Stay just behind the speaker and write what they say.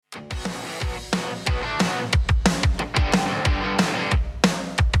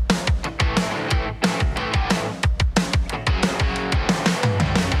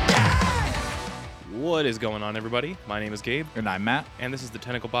What is going on, everybody? My name is Gabe, And I'm Matt. and this is the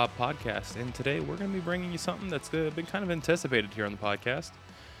Tentacle Bob podcast. And today we're going to be bringing you something that's been kind of anticipated here on the podcast.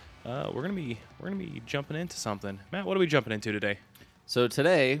 We're gonna be jumping into something. Matt, what are we jumping into today? So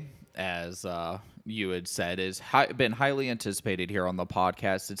today, as you had said, is been highly anticipated here on the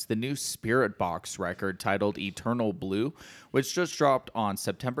podcast. It's the new Spiritbox record titled Eternal Blue, which just dropped on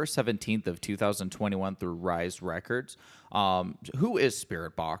September 17th of 2021 through Rise Records. Who is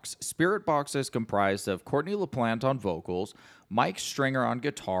Spiritbox? Spiritbox is comprised of Courtney LaPlante on vocals, Mike Stringer on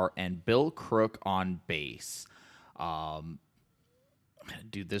guitar, and Bill Crook on bass.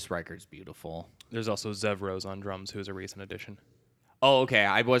 Dude, this record's beautiful. There's also Zev Rose on drums, who is a recent addition. Oh, okay.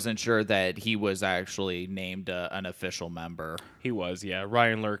 I wasn't sure that he was actually named an official member. He was, yeah.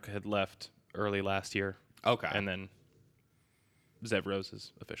 Ryan Lurk had left early last year. Okay. And then Zev Rose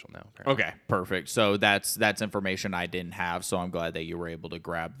is official now, apparently. Okay, perfect. So that's information I didn't have, so I'm glad that you were able to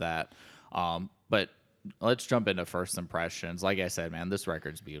grab that. But let's jump into first impressions. Like I said, man, this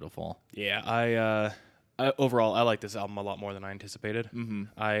record's beautiful. Yeah, I overall, I like this album a lot more than I anticipated. Mm-hmm.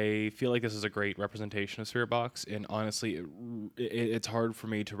 I feel like this is a great representation of Spiritbox, and honestly, it's hard for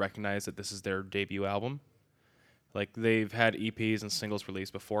me to recognize that this is their debut album. Like, they've had EPs and singles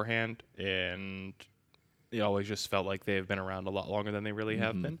released beforehand, and it always just felt like they've been around a lot longer than they really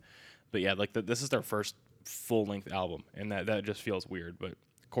have been. But yeah, like this is their first full-length album, and that just feels weird. But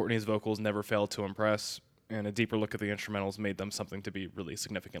Courtney's vocals never failed to impress, and a deeper look at the instrumentals made them something to be really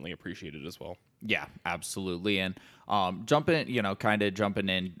significantly appreciated as well. Yeah, absolutely. And jumping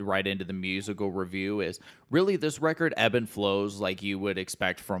in right into the musical review is really this record ebb and flows like you would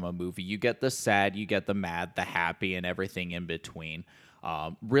expect from a movie. You get the sad, you get the mad, the happy, and everything in between.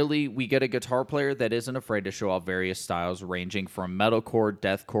 Really, we get a guitar player that isn't afraid to show off various styles, ranging from metalcore,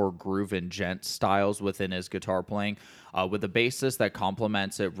 deathcore, groove, and gent styles within his guitar playing, with a bassist that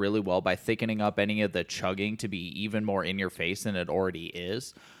complements it really well by thickening up any of the chugging to be even more in your face than it already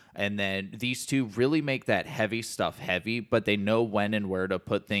is. And then these two really make that heavy stuff heavy, but they know when and where to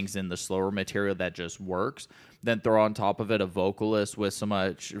put things in the slower material that just works. Then throw on top of it a vocalist with so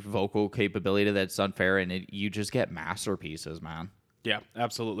much vocal capability that's unfair, and you just get masterpieces, man. Yeah,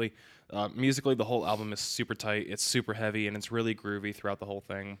 absolutely. Musically, the whole album is super tight. It's super heavy, and it's really groovy throughout the whole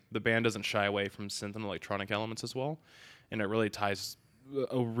thing. The band doesn't shy away from synth and electronic elements as well, and it really ties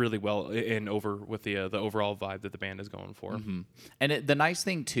really well in over with the overall vibe that the band is going for. Mm-hmm. And the nice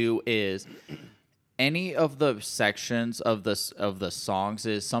thing too is any of the sections of the songs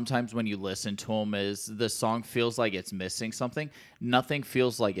is sometimes when you listen to them is the song feels like it's missing something. Nothing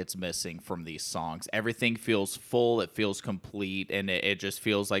feels like it's missing from these songs. Everything feels full. It feels complete, and it just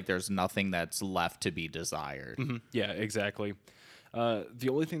feels like there's nothing that's left to be desired. Mm-hmm. Yeah, exactly. The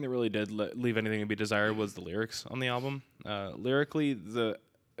only thing that really did leave anything to be desired was the lyrics on the album. Lyrically,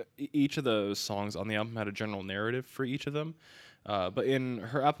 each of the songs on the album had a general narrative for each of them. But in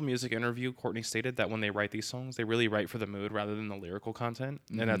her Apple Music interview, Courtney stated that when they write these songs, they really write for the mood rather than the lyrical content,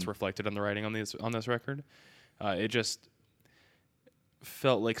 and that's reflected in the writing on this record. It just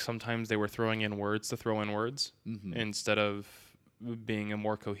felt like sometimes they were throwing in words to throw in words instead of being a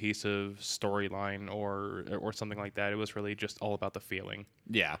more cohesive storyline or something like that. It was really just all about the feeling.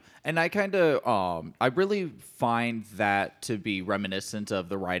 Yeah, and I kind of I really find that to be reminiscent of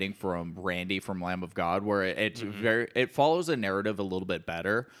the writing from Randy from Lamb of God, where it follows a narrative a little bit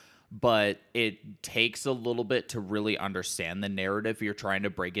better, but it takes a little bit to really understand the narrative. You're trying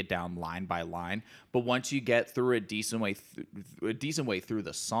to break it down line by line, but once you get through a decent way through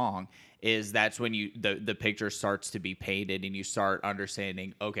the song, that's when the picture starts to be painted and you start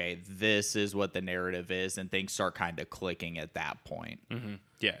understanding, okay, this is what the narrative is, and things start kind of clicking at that point. Mm-hmm.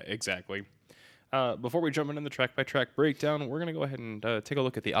 Yeah, exactly. Before we jump into the track-by-track breakdown, we're going to go ahead and take a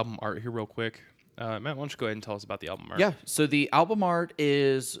look at the album art here real quick. Matt, why don't you go ahead and tell us about the album art? Yeah, so the album art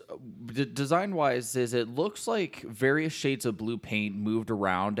is, design-wise, it looks like various shades of blue paint moved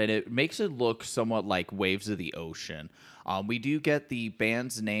around, and it makes it look somewhat like waves of the ocean. We do get the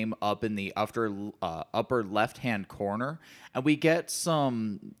band's name up in the upper left-hand corner, and we get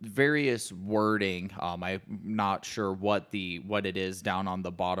some various wording. I'm not sure what it is down on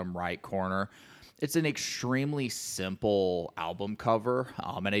the bottom right corner. It's an extremely simple album cover,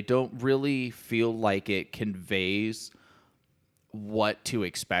 and I don't really feel like it conveys what to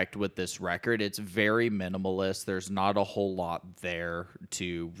expect with this record. It's very minimalist. There's not a whole lot there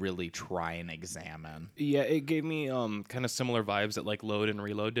to really try and examine. Yeah, it gave me kind of similar vibes that like Load and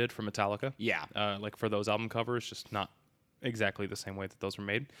Reload did for Metallica. Yeah. Like for those album covers, just not exactly the same way that those were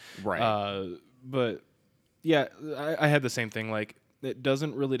made. Right. But yeah, I had the same thing. Like, it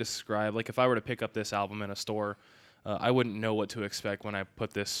doesn't really describe, like if I were to pick up this album in a store, I wouldn't know what to expect when I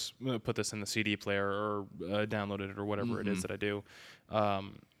put this in the CD player or downloaded it or whatever it is that I do.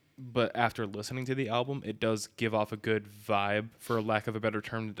 But after listening to the album, it does give off a good vibe, for lack of a better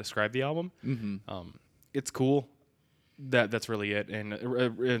term to describe the album. It's cool. That's really it. And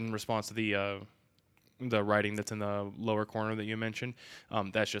in response to the writing that's in the lower corner that you mentioned,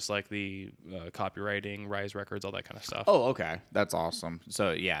 that's just like the copywriting, Rise Records, all that kind of stuff. Oh, okay. That's awesome.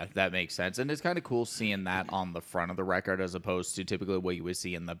 So, yeah, that makes sense. And it's kind of cool seeing that on the front of the record as opposed to typically what you would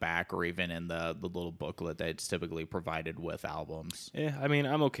see in the back or even in the little booklet that's typically provided with albums. Yeah, I mean,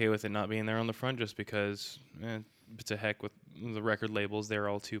 I'm okay with it not being there on the front just because to heck with the record labels. They're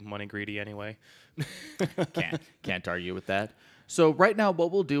all too money greedy anyway. Can't argue with that. So right now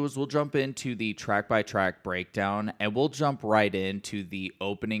what we'll do is we'll jump into the track-by-track breakdown, and we'll jump right into the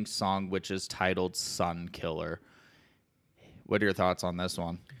opening song, which is titled Sun Killer. What are your thoughts on this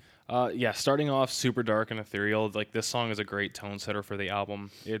one? Yeah, starting off super dark and ethereal. Like, this song is a great tone setter for the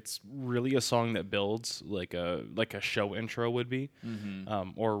album. It's really a song that builds like a show intro would be,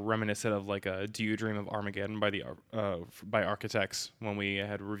 or reminiscent of like a "Do You Dream of Armageddon" by Architects when we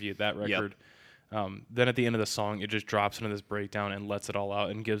had reviewed that record. Then at the end of the song, it just drops into this breakdown and lets it all out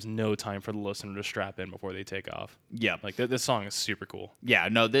and gives no time for the listener to strap in before they take off. Yeah. Like, this song is super cool. Yeah,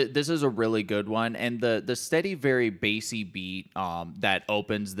 no, this is a really good one. And the steady, very bassy beat that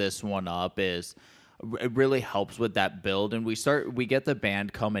opens this one up it really helps with that build. And we get the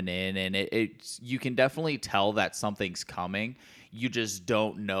band coming in, and it's you can definitely tell that something's coming. You just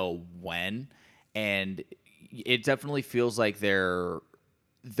don't know when. And it definitely feels like they're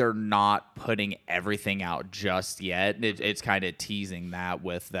not putting everything out just yet. It's kind of teasing that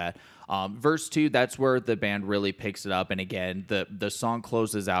with that. Verse 2, that's where the band really picks it up. And again, the song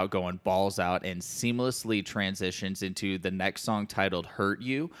closes out going balls out and seamlessly transitions into the next song titled Hurt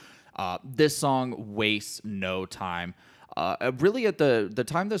You. This song wastes no time. Really, at the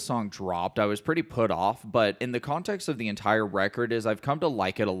time this song dropped, I was pretty put off, but in the context of the entire record I've come to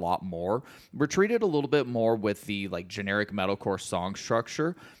like it a lot more. We're treated a little bit more with the like generic metalcore song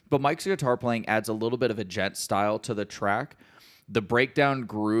structure, but Mike's guitar playing adds a little bit of a gent style to the track. The breakdown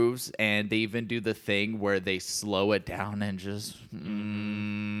grooves, and they even do the thing where they slow it down and just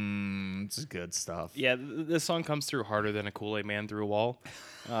it's good stuff. Yeah, this song comes through harder than a Kool-Aid Man through a wall.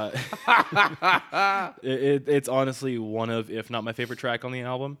 It's honestly one of, if not my favorite track on the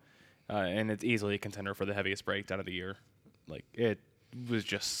album, and it's easily a contender for the heaviest breakdown of the year. Like, it was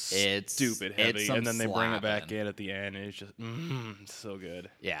just stupid heavy, and then they bring it back in at the end, and it's just so good.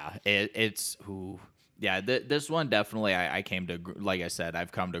 Yeah, it's yeah, this one definitely I came to, like I said,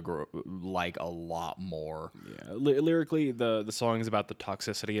 I've come to like a lot more. Yeah, lyrically, the song is about the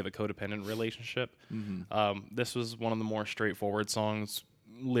toxicity of a codependent relationship. This was one of the more straightforward songs,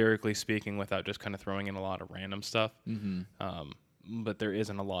 lyrically speaking, without just kind of throwing in a lot of random stuff. But there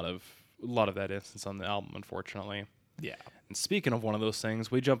isn't a lot of that instance on the album, unfortunately. Yeah. And speaking of one of those things,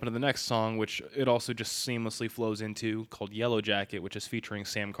 we jump into the next song, which it also just seamlessly flows into, called Yellow Jacket, which is featuring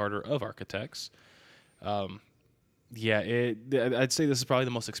Sam Carter of Architects. Yeah, I'd say this is probably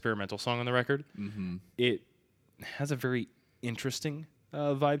the most experimental song on the record. It has a very interesting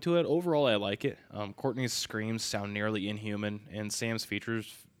vibe to it. Overall, I like it. Courtney's screams sound nearly inhuman, and Sam's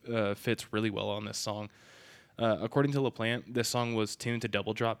features fits really well on this song. According to LaPlante, this song was tuned to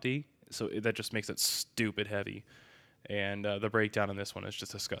double drop D, so that just makes it stupid heavy. And the breakdown in this one is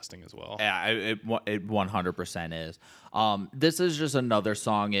just disgusting as well. Yeah, it 100% is. This is just another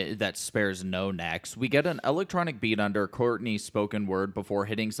song that spares no necks. We get an electronic beat under Courtney's spoken word before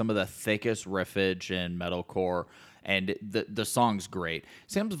hitting some of the thickest riffage in metalcore, and the song's great.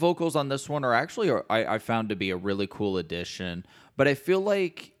 Sam's vocals on this one are actually, I found to be a really cool addition, but I feel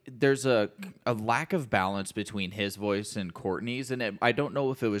like there's a lack of balance between his voice and Courtney's, and I don't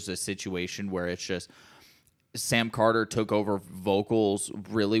know if it was a situation where it's just Sam Carter took over vocals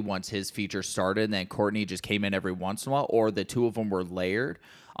really once his feature started, and then Courtney just came in every once in a while, or the two of them were layered.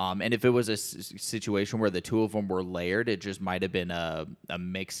 And if it was a situation where the two of them were layered, it just might have been a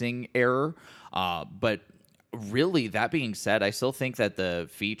mixing error. But really, that being said, I still think that the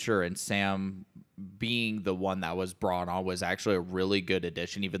feature and Sam being the one that was brought on was actually a really good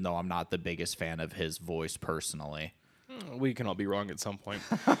addition, even though I'm not the biggest fan of his voice personally. We can all be wrong at some point.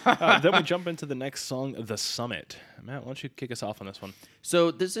 Then we jump into the next song, The Summit. Matt, why don't you kick us off on this one? So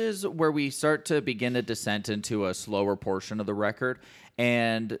this is where we start to begin a descent into a slower portion of the record.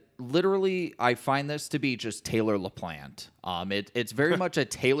 And literally, I find this to be just Taylor LaPlante. It's very much a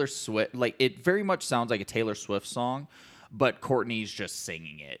Taylor Swift, like it very much sounds like a Taylor Swift song, but Courtney's just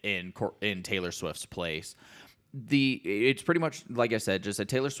singing it in Taylor Swift's place. it's pretty much, like I said, just a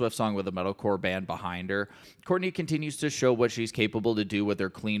Taylor Swift song with a metalcore band behind her. Courtney continues to show what she's capable to do with her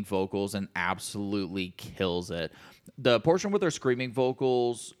clean vocals and absolutely kills it. The portion with her screaming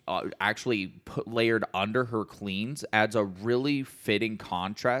vocals actually layered under her cleans adds a really fitting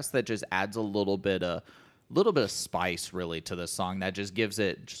contrast that just adds a little bit of spice really to the song that just gives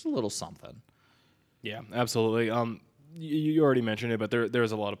it just a little something. Yeah, absolutely. You already mentioned it, but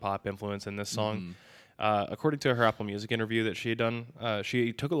there's a lot of pop influence in this song. According to her Apple Music interview that she had done,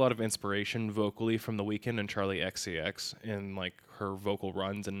 she took a lot of inspiration vocally from The Weeknd and Charlie XCX in like her vocal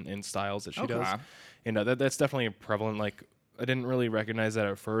runs and styles that she does. And that's definitely prevalent. Like I didn't really recognize that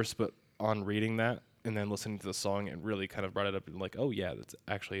at first, but on reading that and then listening to the song, it really kind of brought it up and like, oh yeah, that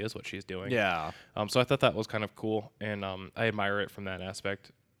actually is what she's doing. Yeah. So I thought that was kind of cool, and I admire it from that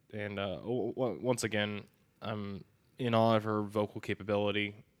aspect. And once again, I'm in awe of her vocal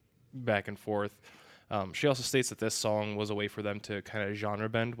capability back and forth. She also states that this song was a way for them to kind of genre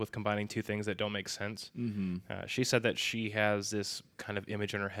bend with combining two things that don't make sense. She said that she has this kind of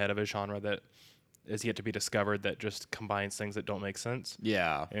image in her head of a genre that is yet to be discovered that just combines things that don't make sense.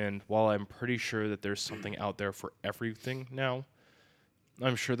 Yeah. And while I'm pretty sure that there's something out there for everything now,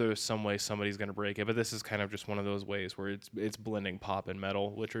 I'm sure there's some way somebody's going to break it, but this is kind of just one of those ways where it's blending pop and metal,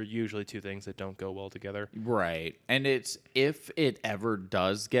 which are usually two things that don't go well together. Right. And it's, if it ever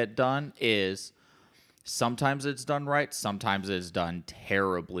does get done, is sometimes it's done right, sometimes it's done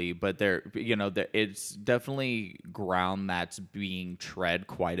terribly, but it's definitely ground that's being tread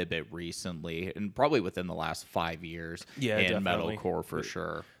quite a bit recently, and probably within the last 5 years in definitely. metalcore for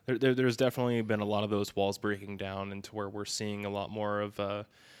sure. There's definitely been a lot of those walls breaking down into where we're seeing a lot more of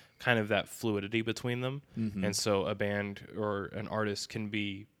kind of that fluidity between them. And so a band or an artist can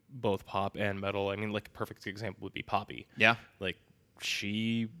be both pop and metal. I mean, like a perfect example would be Poppy. Yeah. Like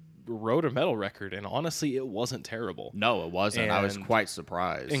she wrote a metal record, and honestly, it wasn't terrible. No, it wasn't. And I was quite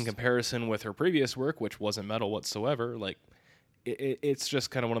surprised. In comparison with her previous work, which wasn't metal whatsoever, like it's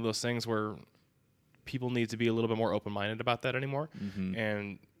just kind of one of those things where people need to be a little bit more open-minded about that anymore.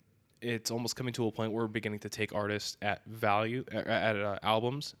 And it's almost coming to a point where we're beginning to take artists at value, at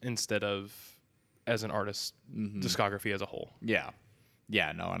albums, instead of as an artist's discography as a whole. Yeah.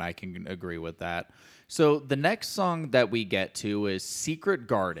 Yeah, no, and I can agree with that. So the next song that we get to is Secret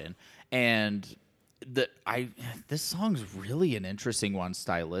Garden, and this song's really an interesting one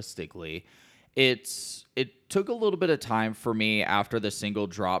stylistically. It took a little bit of time for me after the single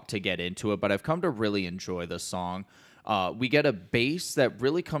drop to get into it, but I've come to really enjoy the song. We get a bass that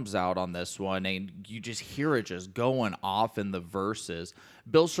really comes out on this one, and you just hear it just going off in the verses.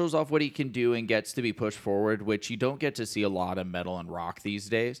 Bill shows off what he can do and gets to be pushed forward, which you don't get to see a lot of metal and rock these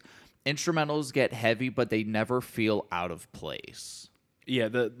days. Instrumentals get heavy, but they never feel out of place. Yeah,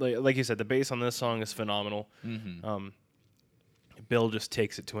 like you said, the bass on this song is phenomenal. Bill just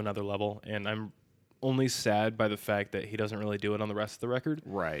takes it to another level, and I'm only sad by the fact that he doesn't really do it on the rest of the record.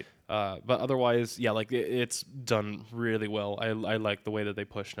 Right. But otherwise, yeah, like it's done really well. I like the way that they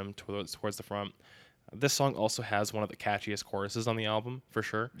pushed him towards the front. This song also has one of the catchiest choruses on the album, for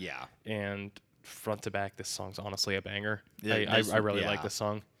sure. Yeah. And front to back, this song's honestly a banger. Yeah, I really like this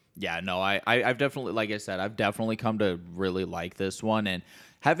song. Yeah, no, I've definitely, like I said, I've definitely come to really like this one. And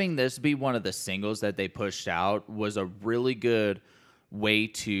having this be one of the singles that they pushed out was a really good way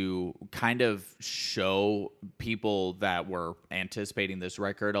to kind of show people that were anticipating this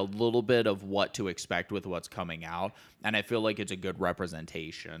record a little bit of what to expect with what's coming out. And I feel like it's a good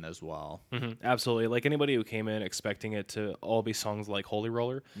representation as well. Absolutely. Like anybody who came in expecting it to all be songs like Holy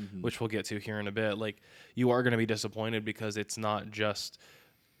Roller, which we'll get to here in a bit, like you are going to be disappointed because it's not just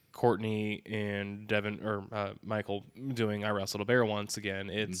Courtney and Devin or Michael doing I Wrestled a Bear once again.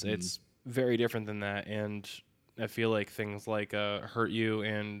 It's very different than that, and I feel like things like Hurt You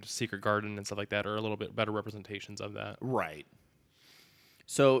and Secret Garden and stuff like that are a little bit better representations of that. Right.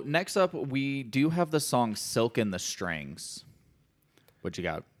 So next up, we do have the song Silk in the Strings. What you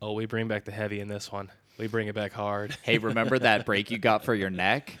got? Oh, we bring back the heavy in this one. We bring it back hard. Hey, remember that break you got for your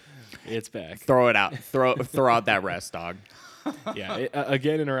neck? It's back. Throw it out. Throw out that rest, dog. Yeah.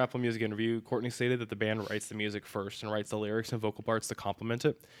 Again, in her Apple Music interview, Courtney stated that the band writes the music first and writes the lyrics and vocal parts to complement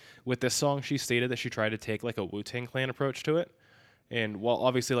it. With this song, she stated that she tried to take like a Wu-Tang Clan approach to it. And while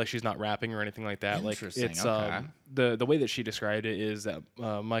obviously like she's not rapping or anything like that, like it's okay. The way that she described it is that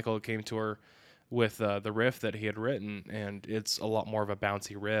Michael came to her with the riff that he had written, and it's a lot more of a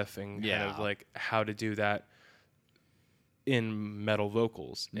bouncy riff and kind of like how to do that in metal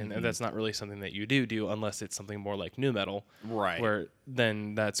vocals, and that's not really something that you do unless it's something more like nu metal, Right. where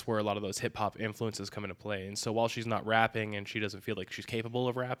then that's where a lot of those hip hop influences come into play. And so while she's not rapping and she doesn't feel like she's capable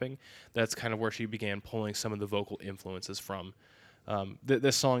of rapping, that's kind of where she began pulling some of the vocal influences from.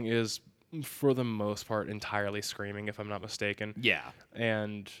 This song is, for the most part, entirely screaming, if I'm not mistaken. Yeah.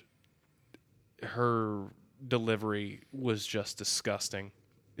 And her delivery was just disgusting.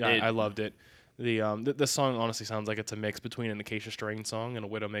 I loved it. The song honestly sounds like it's a mix between an Acacia Strain song and a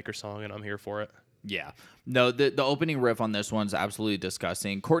Widowmaker song, and I'm here for it. Yeah. No, the opening riff on this one's absolutely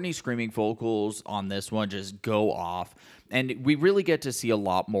disgusting. Courtney's screaming vocals on this one just go off. And we really get to see a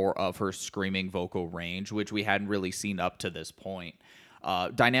lot more of her screaming vocal range, which we hadn't really seen up to this point.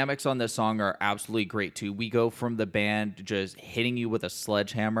 Dynamics on this song are absolutely great too. We go from the band just hitting you with a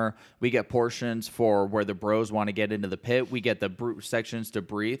sledgehammer. We get portions for where the bros want to get into the pit. We get the sections to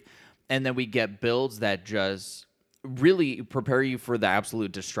breathe. And then we get builds that just really prepare you for the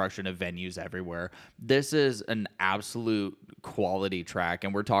absolute destruction of venues everywhere. This is an absolute quality track,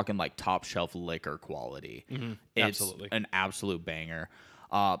 and we're talking like top shelf liquor quality. It's Absolutely. an absolute banger.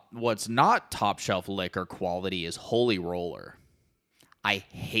 What's not top shelf liquor quality is Holy Roller. I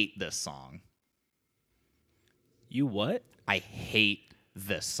hate this song. You what? I hate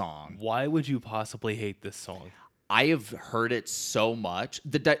this song. Why would you possibly hate this song? I have heard it so much.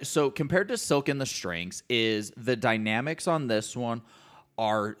 So compared to Silk and the Strings, is the dynamics on this one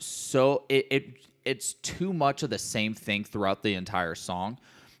are so it's too much of the same thing throughout the entire song.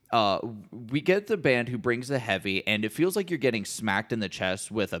 We get the band who brings the heavy, and it feels like you're getting smacked in the chest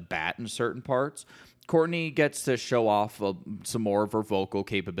with a bat in certain parts. Courtney gets to show off some more of her vocal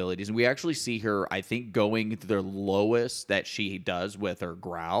capabilities, and we actually see her, I think, going the lowest that she does with her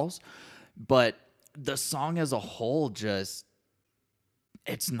growls, but the song as a whole just,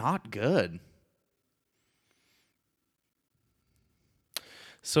 it's not good.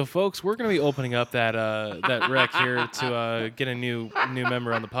 So, folks, we're going to be opening up that rec here to get a new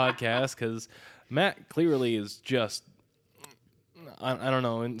member on the podcast, because Matt clearly is just, I don't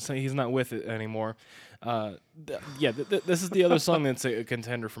know, and so he's not with it anymore. This is the other song that's a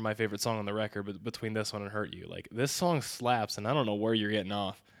contender for my favorite song on the record, but between this one and Hurt You. Like, this song slaps, and I don't know where you're getting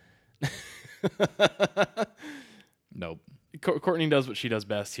off. Nope. Courtney does what she does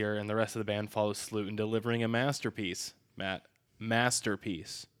best here, and the rest of the band follows suit in delivering a masterpiece. Matt,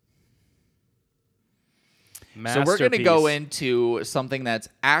 masterpiece. So we're going to go into something that's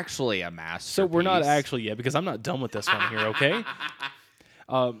actually a masterpiece. So we're not actually yet, because I'm not done with this one here, okay?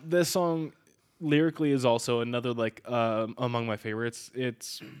 This song lyrically is also another, like, among my favorites.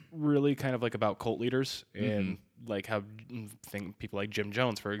 It's really kind of like about cult leaders and like how people like Jim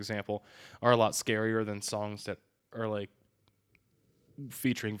Jones, for example, are a lot scarier than songs that are like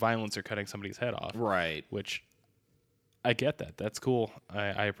featuring violence or cutting somebody's head off. Right. Which I get that. That's cool.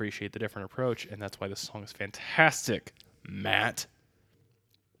 I appreciate the different approach, and that's why this song is fantastic, Matt.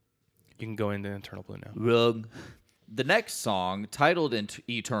 You can go into Eternal Blue now. Wrong. The next song, titled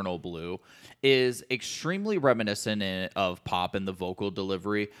Eternal Blue, is extremely reminiscent of pop in the vocal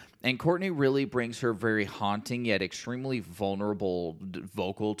delivery, and Courtney really brings her very haunting yet extremely vulnerable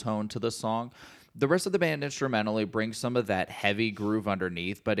vocal tone to the song. The rest of the band instrumentally brings some of that heavy groove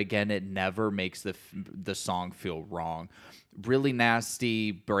underneath, but again, it never makes the song feel wrong. Really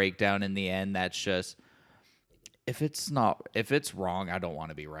nasty breakdown in the end. That's just, if it's wrong, I don't want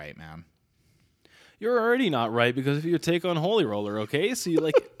to be right, man. You're already not right because of your take on Holy Roller, okay? So you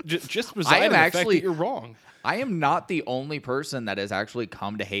like just reside in the fact that you're wrong. I am not the only person that has actually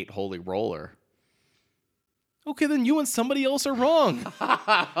come to hate Holy Roller. Okay, then you and somebody else are wrong.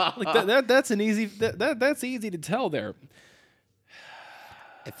 Like that's an easy that's easy to tell there.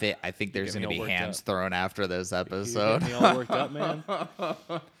 I think there's going to be hands up. thrown after this You episode. get me all worked up, man.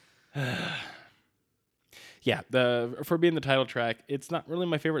 Yeah, for being the title track, it's not really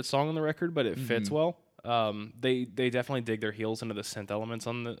my favorite song on the record, but it fits well. They definitely dig their heels into the synth elements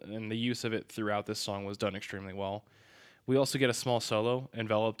and the use of it throughout this song was done extremely well. We also get a small solo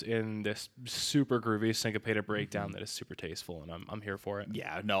enveloped in this super groovy syncopated breakdown that is super tasteful, and I'm here for it.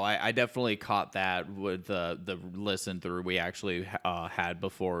 Yeah, no, I definitely caught that with the listen through we actually had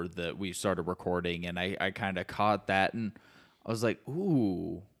before we started recording, and I kind of caught that, and I was like,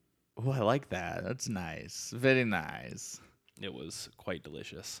 ooh, I like that. That's nice. Very nice. It was quite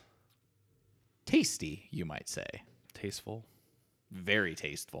delicious. Tasty, you might say. Tasteful. Very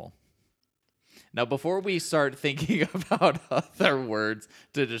tasteful. Now, before we start thinking about other words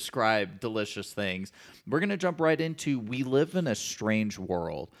to describe delicious things, we're going to jump right into We Live in a Strange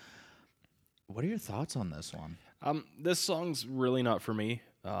World. What are your thoughts on this one? This song's really not for me.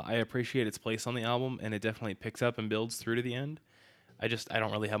 I appreciate its place on the album, and it definitely picks up and builds through to the end. I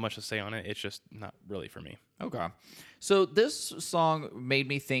don't really have much to say on it. It's just not really for me. Okay. So this song made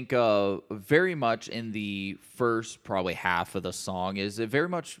me think of very much in the first probably half of the song is it very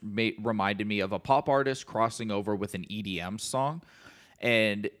much reminded me of a pop artist crossing over with an EDM song.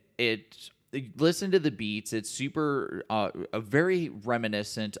 And listen to the beats. It's super, very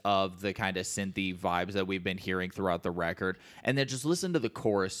reminiscent of the kind of synthy vibes that we've been hearing throughout the record. And then just listen to the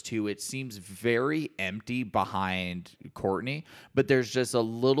chorus too. It seems very empty behind Courtney, but there's just a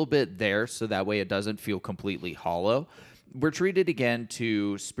little bit there, so that way it doesn't feel completely hollow. We're treated again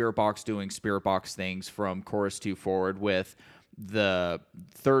to Spirit Box doing Spirit Box things from chorus 2 forward, with the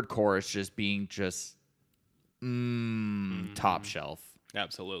third chorus just being just top shelf.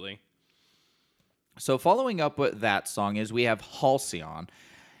 Absolutely. So following up with that song is we have Halcyon.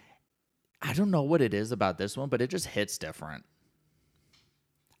 I don't know what it is about this one, but it just hits different.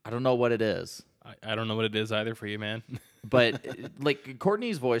 I don't know what it is. I don't know what it is either for you, man. But like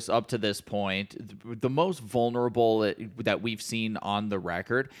Courtney's voice up to this point, the most vulnerable that we've seen on the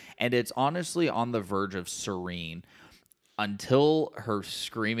record, and it's honestly on the verge of serene until her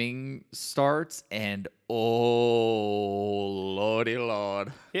screaming starts, and oh lordy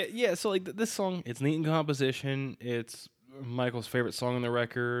lord. Yeah. So like this song, it's neat in composition. It's Michael's favorite song on the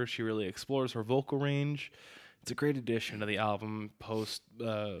record. She really explores her vocal range. It's a great addition to the album. Post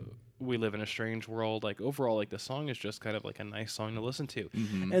We Live in a Strange World. Like overall, like the song is just kind of like a nice song to listen to.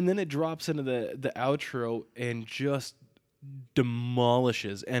 And then it drops into the outro and just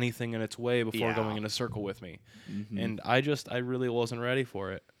demolishes anything in its way before going in a circle with me. And I really wasn't ready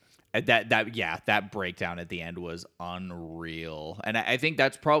for it. That breakdown at the end was unreal. And I think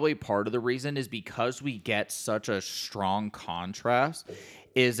that's probably part of the reason is because we get such a strong contrast,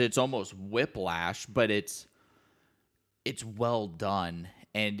 is it's almost whiplash, but it's well done.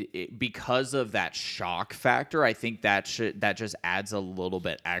 And because of that shock factor, I think that just adds a little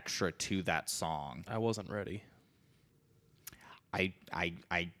bit extra to that song. I wasn't ready. I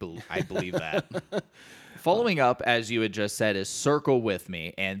believe that. Following up, as you had just said, is Circle With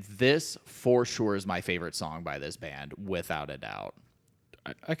Me. And this, for sure, is my favorite song by this band, without a doubt.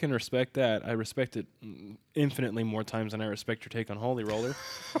 I can respect that. I respect it infinitely more times than I respect your take on Holy Roller.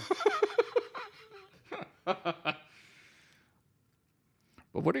 But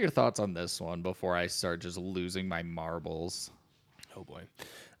what are your thoughts on this one before I start just losing my marbles? Oh, boy.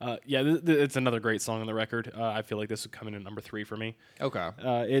 It's another great song on the record. I feel like this would come in at number 3 for me. Okay.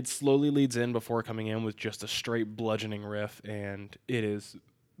 It slowly leads in before coming in with just a straight bludgeoning riff, and it is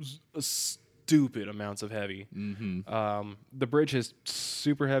stupid amounts of heavy. The bridge is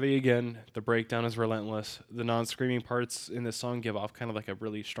super heavy again. The breakdown is relentless. The non-screaming parts in this song give off kind of like a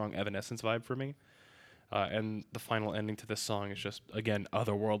really strong Evanescence vibe for me. And the final ending to this song is just, again,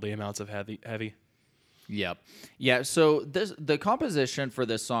 otherworldly amounts of heavy. Yep. Yeah, so the composition for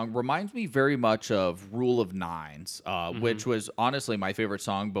this song reminds me very much of Rule of Nines, which was honestly my favorite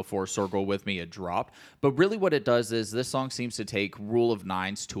song before Circle With Me had dropped. But really what it does is this song seems to take Rule of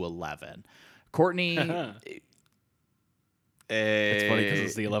Nines to 11. Courtney... It's funny because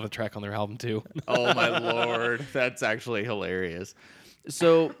it's the 11th track on their album, too. Oh, my Lord. That's actually hilarious.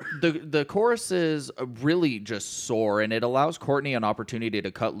 So the choruses really just soar, and it allows Courtney an opportunity to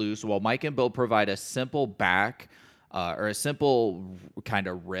cut loose while Mike and Bill provide a simple or a simple kind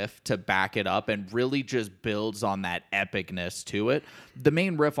of riff to back it up, and really just builds on that epicness to it. The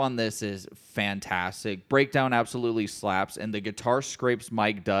main riff on this is fantastic. Breakdown absolutely slaps, and the guitar scrapes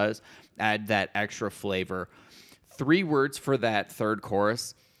Mike does add that extra flavor. 3 words for that third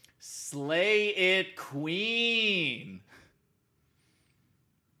chorus: slay it, queen.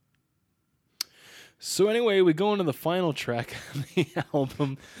 So anyway, we go into the final track of the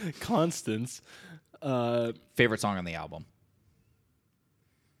album, Constance. Favorite song on the album.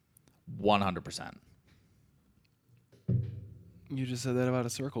 100%. You just said that about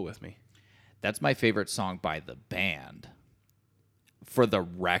A Circle With Me. That's my favorite song by the band. For the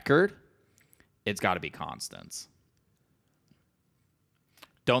record, it's got to be Constance.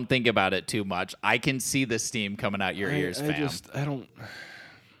 Don't think about it too much. I can see the steam coming out your ears, fam. I don't...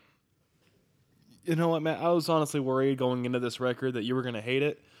 You know what, Matt? I was honestly worried going into this record that you were going to hate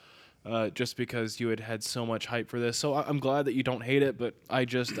it, just because you had so much hype for this. So I'm glad that you don't hate it, but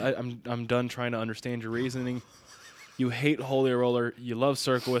I'm done trying to understand your reasoning. You hate Holy Roller, you love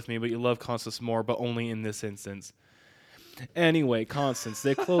Circle With Me, but you love Constance more, but only in this instance. Anyway, Constance.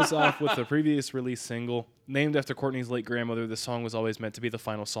 They close off with the previous release single. Named after Courtney's late grandmother, the song was always meant to be the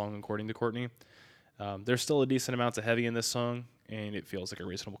final song according to Courtney. There's still a decent amount of heavy in this song, and it feels like a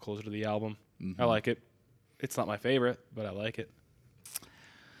reasonable closer to the album. I like it. It's not my favorite, but I like it.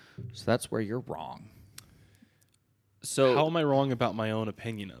 So that's where you're wrong. So How am I wrong about my own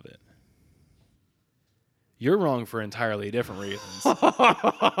opinion of it? You're wrong for entirely different reasons.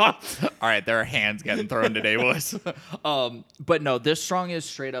 All right, there are hands getting thrown today, boys. But no, this song is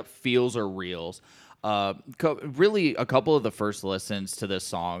straight up feels or reels. Really, a couple of the first listens to this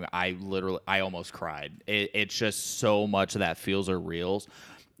song, I almost cried. It's just so much of that feels or reels.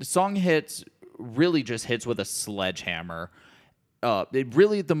 The song really just hits with a sledgehammer.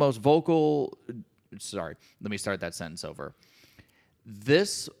 The most vocal. Sorry, let me start that sentence over.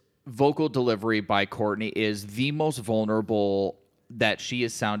 This vocal delivery by Courtney is the most vulnerable that she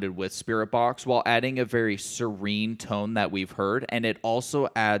has sounded with Spiritbox, while adding a very serene tone that we've heard, and it also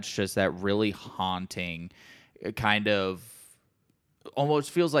adds just that really haunting kind of, almost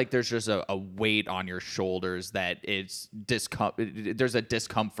feels like there's just a weight on your shoulders that there's a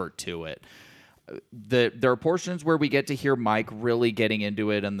discomfort to it. There are portions where we get to hear Mike really getting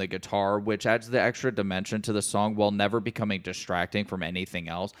into it on the guitar, which adds the extra dimension to the song while never becoming distracting from anything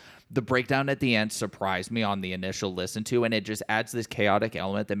else. The breakdown at the end surprised me on the initial listen to, and it just adds this chaotic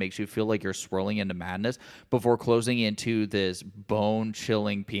element that makes you feel like you're swirling into madness before closing into this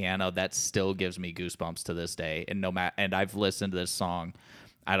bone-chilling piano that still gives me goosebumps to this day. And I've listened to this song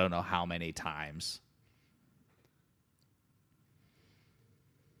I don't know how many times.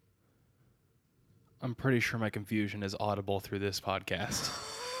 I'm pretty sure my confusion is audible through this podcast.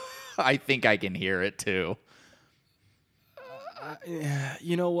 I think I can hear it too.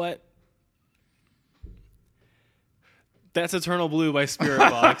 You know what? That's Eternal Blue by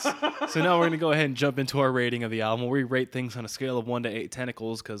Spiritbox. So now we're going to go ahead and jump into our rating of the album. We rate things on a scale of 1 to 8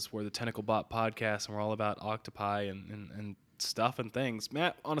 tentacles because we're the Tentacle Bot podcast and we're all about octopi and stuff and things.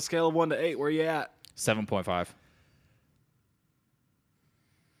 Matt, on a scale of 1 to 8, where you at? 7.5.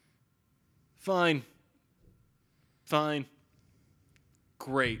 Fine.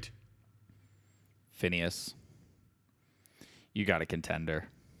 Great. Phineas, you got a contender.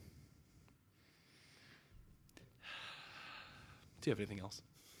 Do you have anything else?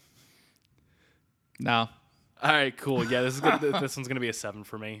 No. All right, cool. Yeah, this is good. This one's gonna be a 7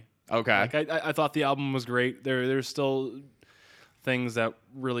 for me. Okay. Like I thought the album was great. There's still things that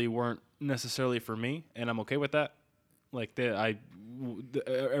really weren't necessarily for me, and I'm okay with that. Like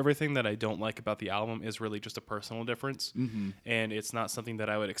everything that I don't like about the album is really just a personal difference, and it's not something that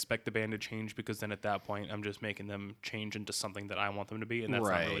I would expect the band to change, because then at that point I'm just making them change into something that I want them to be, and that's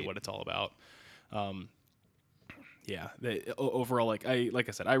not really what it's all about. Yeah, overall, like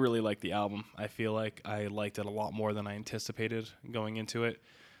I said, I really like the album. I feel like I liked it a lot more than I anticipated going into it,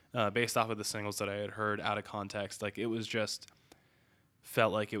 based off of the singles that I had heard out of context. Like, it was just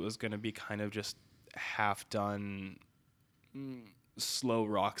felt like it was going to be kind of just half done slow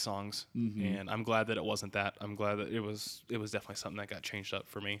rock songs, and I'm glad that it wasn't that. I'm glad that it was definitely something that got changed up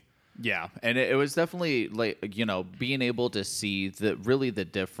for me. Yeah, and it was definitely, like, being able to see the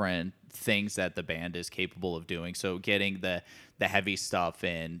different things that the band is capable of doing. So getting the heavy stuff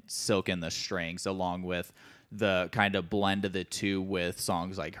and Silk and the Strings, along with the kind of blend of the two with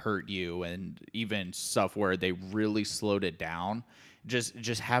songs like Hurt You, and even stuff where they really slowed it down. Just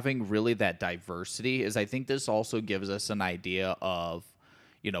having really that diversity I think this also gives us an idea of,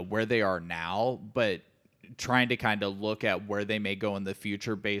 where they are now, but trying to kind of look at where they may go in the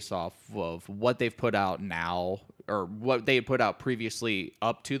future based off of what they've put out now, or what they put out previously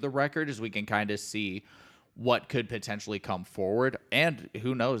up to the record, as we can kind of see what could potentially come forward. And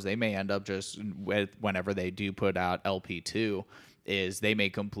who knows, they may end up just whenever they do put out LP2, is they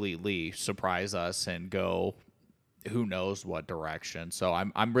may completely surprise us and go who knows what direction. So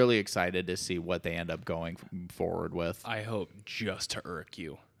I'm really excited to see what they end up going forward with. I hope, just to irk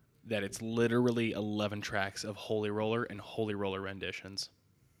you, that it's literally 11 tracks of Holy Roller and Holy Roller renditions.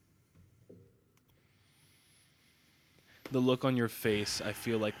 The look on your face, I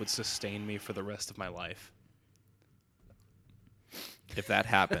feel like, would sustain me for the rest of my life. If that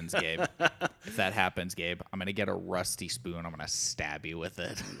happens, Gabe, I'm going to get a rusty spoon. I'm going to stab you with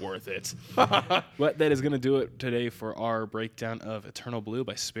it. Worth it. But that is going to do it today for our breakdown of Eternal Blue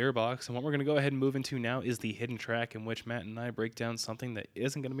by Spiritbox. And what we're going to go ahead and move into now is the hidden track, in which Matt and I break down something that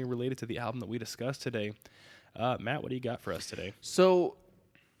isn't going to be related to the album that we discussed today. Matt, what do you got for us today? So,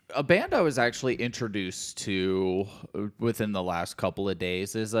 a band I was actually introduced to within the last couple of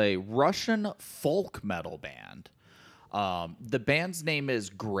days is a Russian folk metal band. The band's name is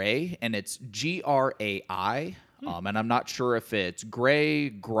Gray, and it's Grai. And I'm not sure if it's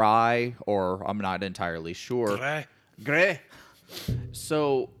Gray, or I'm not entirely sure. Gray.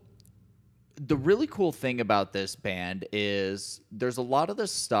 So the really cool thing about this band is there's a lot of the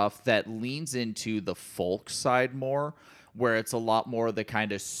stuff that leans into the folk side more, where it's a lot more of the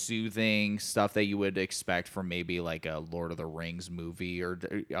kind of soothing stuff that you would expect from maybe like a Lord of the Rings movie or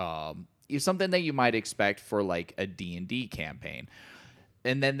something that you might expect for like a D&D campaign.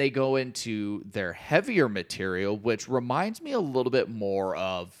 And then they go into their heavier material, which reminds me a little bit more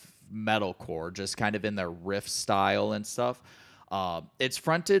of metalcore, just kind of in their riff style and stuff. It's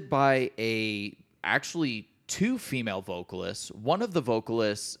fronted by actually two female vocalists. One of the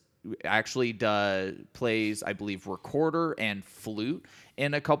vocalists actually plays, I believe, recorder and flute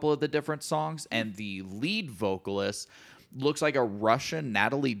in a couple of the different songs, and the lead vocalist looks like a Russian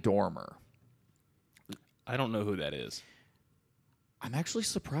Natalie Dormer. I don't know who that is. I'm actually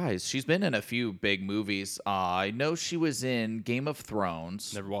surprised. She's been in a few big movies. I know she was in Game of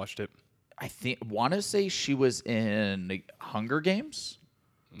Thrones. Never watched it. I want to say she was in Hunger Games.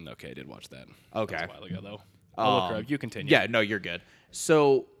 Okay, I did watch that. Okay. That was a while ago, though. I'll look her up. You continue. Yeah, no, you're good.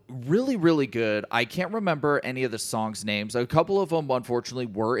 So, really, really good. I can't remember any of the songs' names. A couple of them, unfortunately,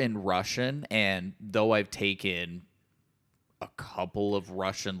 were in Russian, and though I've taken a couple of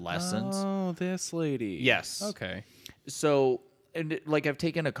Russian lessons. Oh, this lady. Yes. Okay. So, and like I've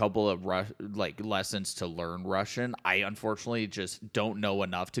taken a couple of lessons to learn Russian. I unfortunately just don't know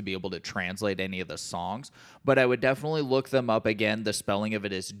enough to be able to translate any of the songs, but I would definitely look them up again. The spelling of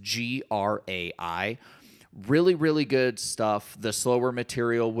it is Grai. Really, really good stuff. The slower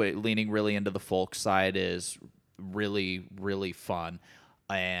material, leaning really into the folk side, is really, really fun.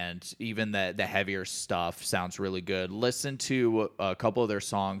 And even the heavier stuff sounds really good. Listen to a couple of their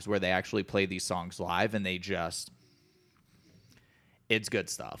songs where they actually play these songs live, and it's good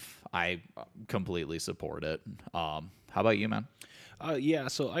stuff. I completely support it. How about you, man? Yeah,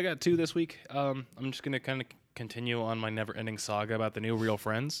 so I got two this week. I'm just going to kind of continue on my never-ending saga about the new Real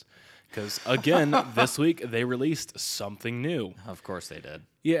Friends. Because, again, this week they released something new. Of course they did.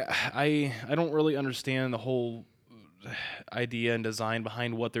 Yeah, I don't really understand the whole idea and design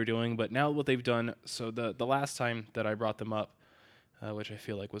behind what they're doing, but now what they've done, so the last time that I brought them up, which I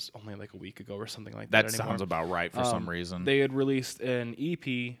feel like was only like a week ago or something like that. That sounds about right for some reason. They had released an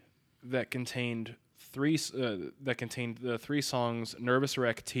EP that contained the three songs "Nervous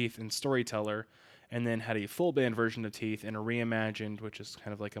Wreck," "Teeth," and "Storyteller," and then had a full band version of "Teeth" and a reimagined, which is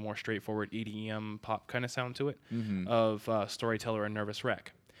kind of like a more straightforward EDM pop kind of sound to it, of "Storyteller" and "Nervous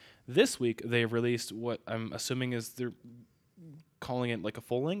Wreck." This week they have released what I'm assuming is they're calling it like a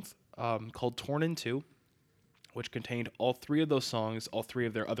full length called "Torn in Two," which contained all three of those songs, all three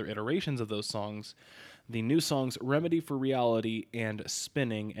of their other iterations of those songs, the new songs "Remedy for Reality" and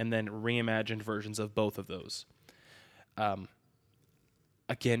 "Spinning," and then reimagined versions of both of those.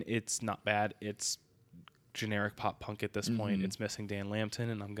 Again, it's not bad. It's generic pop punk at this point. It's missing Dan Lambton,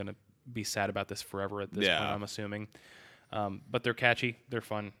 and I'm going to be sad about this forever at this point, I'm assuming. But they're catchy. They're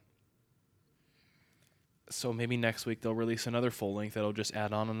fun. So maybe next week they'll release another full length that'll just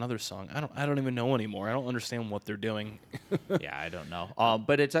add on another song. I don't even know anymore. I don't understand what they're doing. Yeah, I don't know.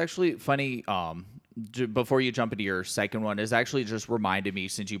 But it's actually funny. Before you jump into your second one, is actually just reminded me,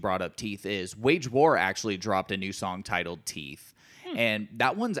 since you brought up Teeth, is Wage War actually dropped a new song titled Teeth. And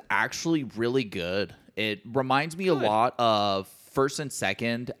that one's actually really good. It reminds me a lot of first and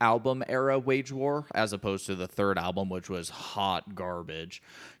second album era Wage War, as opposed to the third album, which was hot garbage.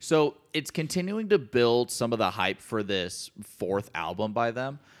 So it's continuing to build some of the hype for this fourth album by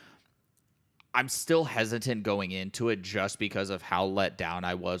them. I'm still hesitant going into it just because of how let down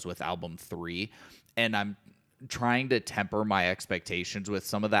I was with album 3. And I'm trying to temper my expectations with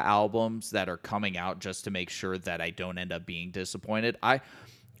some of the albums that are coming out just to make sure that I don't end up being disappointed.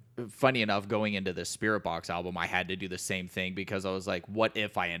 Funny enough, going into the Spirit Box album, I had to do the same thing because I was like, what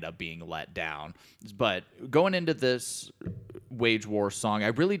if I end up being let down? But going into this Wage War song, I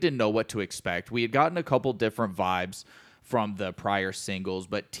really didn't know what to expect. We had gotten a couple different vibes from the prior singles,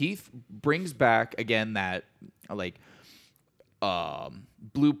 but Teeth brings back, again, that like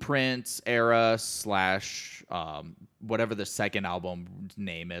Blueprints era / whatever the second album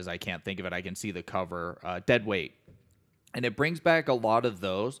name is. I can't think of it. I can see the cover, Dead Weight. And it brings back a lot of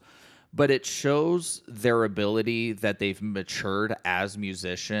those, but it shows their ability that they've matured as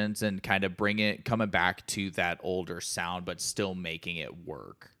musicians and kind of coming back to that older sound, but still making it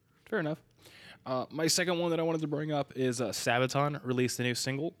work. Fair enough. My second one that I wanted to bring up is Sabaton released a new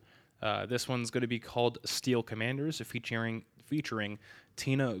single. This one's going to be called Steel Commanders, featuring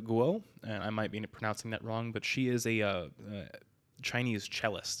Tina Guo. And I might be pronouncing that wrong, but she is a Chinese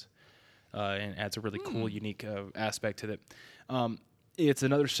cellist. And adds a really cool, unique aspect to it. It's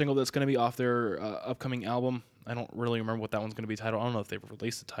another single that's going to be off their upcoming album. I don't really remember what that one's going to be titled. I don't know if they've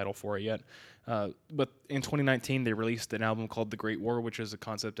released a title for it yet. But in 2019, they released an album called The Great War, which is a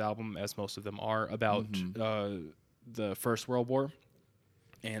concept album, as most of them are, about the First World War,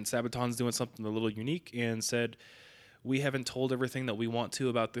 and Sabaton's doing something a little unique and said, we haven't told everything that we want to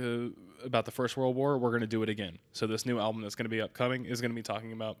about the First World War. We're going to do it again. So this new album that's going to be upcoming is going to be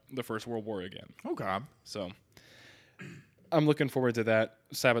talking about the First World War again. Okay. So I'm looking forward to that.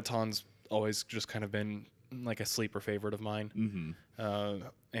 Sabaton's always just kind of been like a sleeper favorite of mine.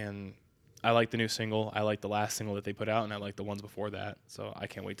 And I like the new single. I like the last single that they put out, and I like the ones before that. So I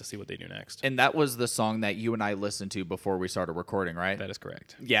can't wait to see what they do next. And that was the song that you and I listened to before we started recording, right? That is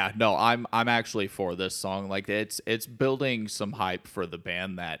correct. Yeah, no, I'm actually for this song. Like it's building some hype for the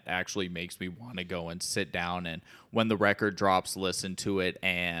band that actually makes me want to go and sit down and when the record drops, listen to it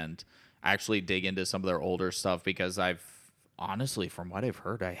and actually dig into some of their older stuff because I've honestly, from what I've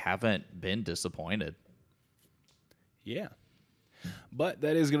heard, I haven't been disappointed. Yeah. But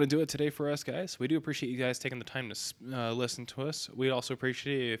that is going to do it today for us, guys. We do appreciate you guys taking the time to listen to us. We'd also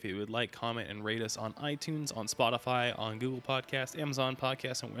appreciate it if you would like, comment, and rate us on iTunes, on Spotify, on Google Podcasts, Amazon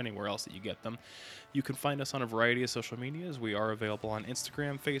Podcasts, and anywhere else that you get them. You can find us on a variety of social medias. We are available on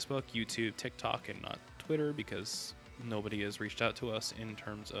Instagram, Facebook, YouTube, TikTok, and not Twitter because nobody has reached out to us in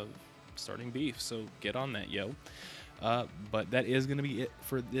terms of starting beef. So get on that, yo. But that is going to be it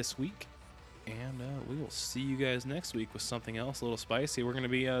for this week. And we will see you guys next week with something else a little spicy. We're going to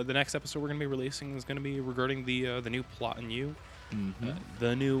be the next episode we're going to be releasing is going to be regarding the new Plottin' You,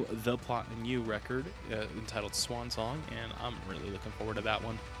 the new The Plottin' You record entitled Swan Song, and I'm really looking forward to that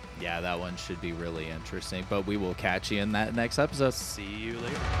one. Yeah, that one should be really interesting. But we will catch you in that next episode. See you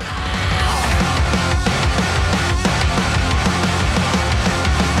later.